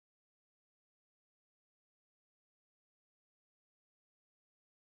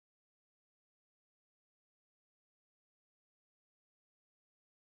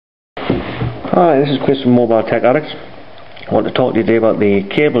Hi, this is Chris from Mobile Tech Addicts. I want to talk to you today about the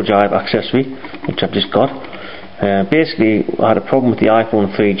Cable Jive accessory which I've just got. Basically, I had a problem with the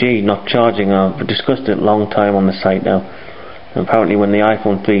iPhone 3G not charging. I've discussed it a long time on the site now. And apparently when the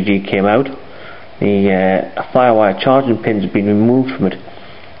iPhone 3G came out, the Firewire charging pins have been removed from it.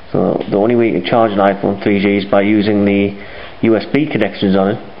 So the only way you can charge an iPhone 3G is by using the USB connections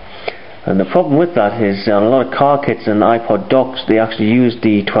on it. And the problem with that is on a lot of car kits and iPod docks, they actually use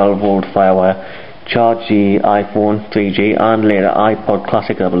the 12 volt Firewire, charge the iPhone 3G and later iPod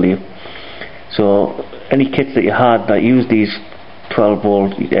Classic, I believe. So any kits that you had that use these 12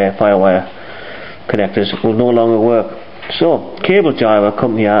 volt Firewire connectors will no longer work. So Cable Jive, a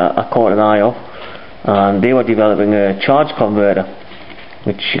company I caught an eye off, and they were developing a charge converter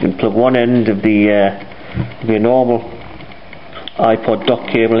which you can plug one end of the normal iPod dock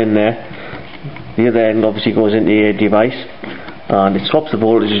cable in there. The other end obviously goes into your device and it swaps the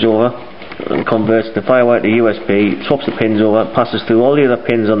voltages over and converts the Firewire to USB, swaps the pins over, passes through all the other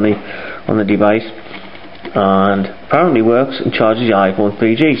pins on the device, and apparently works and charges your iPhone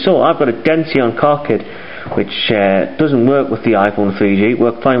 3G. So I've got a Dension car kit which doesn't work with the iPhone 3G. It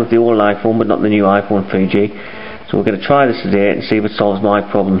worked fine with the old iPhone but not the new iPhone 3G. So we're going to try this today and see if it solves my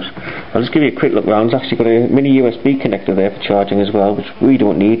problems. I'll just give you a quick look around. It's actually got a mini USB connector there for charging as well, which we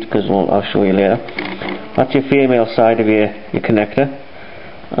don't need because I'll show you later. That's your female side of your connector,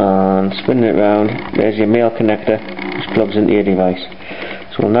 and spinning it around, there's your male connector which plugs into your device.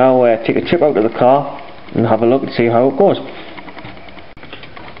 So we'll now take a trip out to the car and have a look and see how it goes.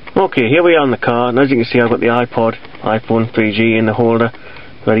 Okay, here we are in the car, and as you can see I've got the iPhone 3G in the holder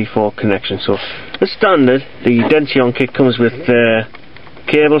ready for connection. So as standard, the Dension kit comes with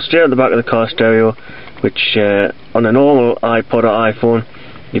cable straight at the back of the car stereo, which on a normal iPod or iPhone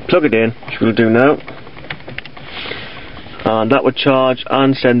you plug it in, which we'll do now, and that would charge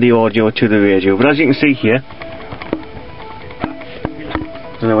and send the audio to the radio. But as you can see here,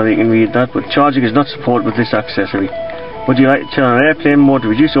 I don't know whether you can read that, but charging is not supported with this accessory. Would you like to turn on airplane mode to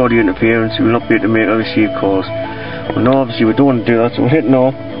reduce audio interference? You will not be able to make or receive calls. Well, no, obviously we don't want to do that, so we'll hit no.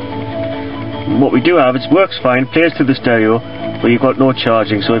 And what we do have, it works fine, plays through the stereo, but you've got no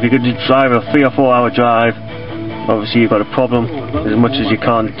charging. So if you could drive a 3 or 4 hour drive, obviously you've got a problem. As much as you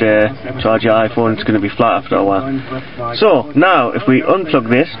can't charge your iPhone, it's going to be flat after a while. So now if we unplug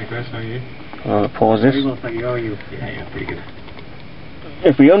this, I'll pause this.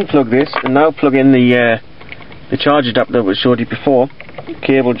 If we unplug this and now plug in the charge adapter that we showed you before,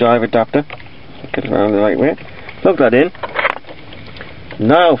 Cable Jive adapter, get it around the right way, plug that in.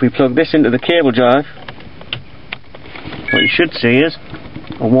 Now if we plug this into the Cable Jive, what you should see is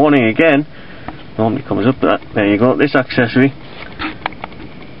a warning again. Normally comes up that, there you go, this accessory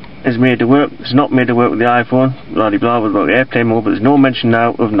is made to work, it's not made to work with the iPhone, blah blah blah, without the airplane mode, but there's no mention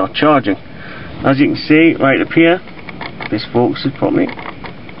now of not charging. As you can see right up here, this focuses properly,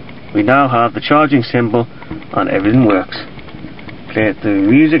 we now have the charging symbol and everything works. Play the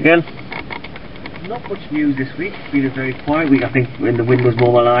music again. Not much news this week, it's been a very quiet week I think in the Windows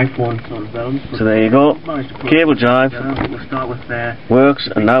Mobile iPhone sort of realms. So there you go, Cable Jive works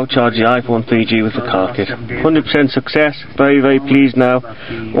and now charge the iPhone 3G with the car kit. 100% success, very pleased now.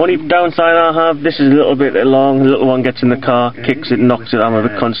 Only downside I have, this is a little bit long, the little one gets in the car, kicks it, knocks it, I'm a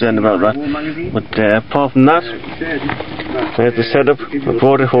bit concerned about that. But apart from that, there's the setup, the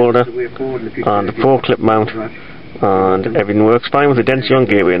border holder and the 4 clip mount, and everything works fine with the Dension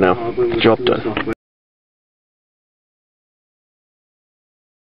gateway now. Job done.